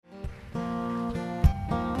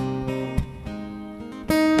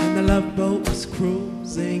boat was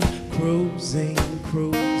cruising, cruising,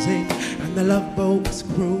 cruising, and the love boat was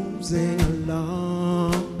cruising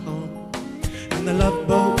along. And the love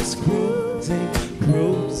boat was cruising,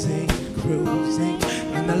 cruising, cruising,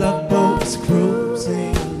 and the love boat was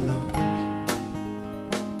cruising along.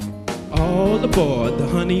 All aboard, the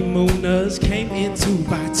honeymooners came in 2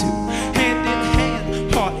 by 2, hand in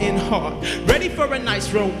hand, heart in heart, ready for a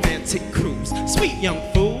nice romantic cruise. Sweet young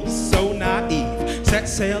fools, so naive, set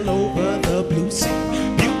sail over the blue sea.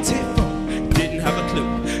 Beautiful, didn't have a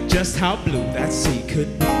clue just how blue that sea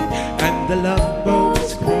could be. And the love boat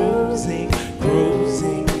was cruising,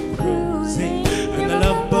 cruising, cruising, and the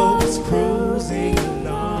love boat was cruising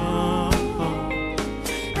along.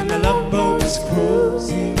 And the love boat was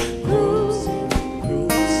cruising, cruising,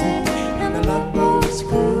 cruising, and the love boat was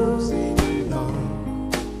cruising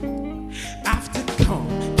along. After the calm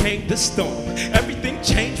came the storm. Everything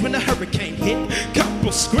changed when the hurricane hit.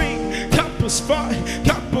 Couples screamed, couples fought,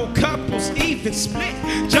 couples even split.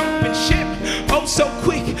 Jumping ship, oh so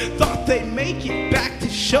quick, thought they'd make it back to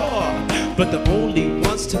shore. But the only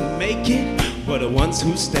ones to make it were the ones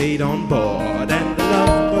who stayed on board. And the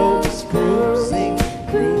love boat was cruising,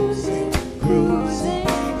 cruising, cruising,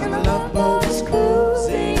 and the love boat was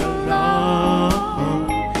cruising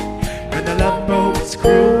along. And the love boat was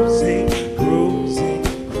cruising, cruising,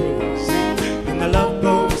 cruising, and the love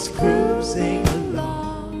boat was cruising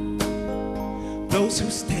along. Those who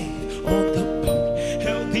stayed on the boat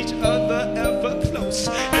held each other ever close,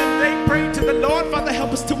 and they prayed to the Lord, Father,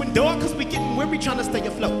 help us to endure, cause we getting weary trying to stay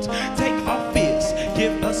afloat. Take our fears,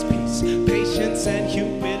 give us peace, patience and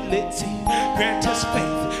humility. Grant us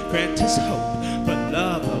faith, grant us hope, but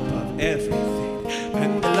love above everything.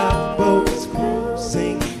 And the love boat is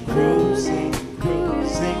cruising, cruising,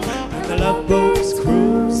 cruising, and the love boat is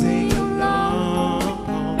cruising along.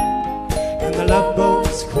 And the love boat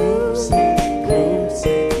is cruising,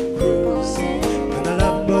 cruising, cruising, and the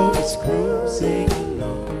love boat is cruising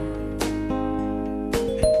along.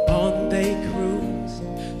 And on they cruise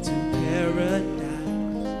to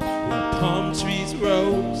paradise, where palm trees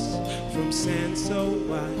rose from sand so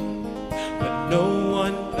white, but no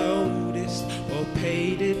one noticed or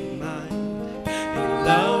paid it mind. In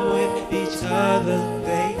love with each other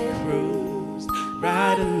they cruised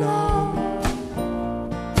right along.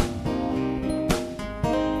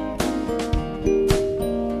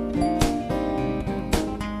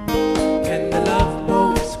 And the love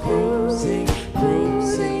boat was cruising,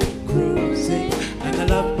 cruising, cruising, and the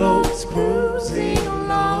love boat was cruising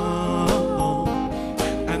along.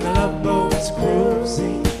 And the love boat was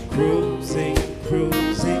cruising, cruising,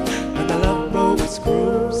 cruising, and the love boat was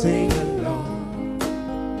cruising along.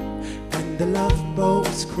 And the love boat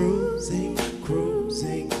was cruising,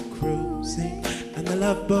 cruising, cruising, and the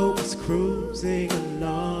love boat was cruising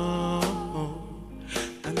along.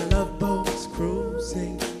 And the love boat was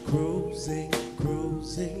cruising, cruising,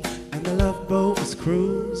 cruising, and the love boat was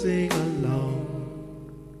cruising along.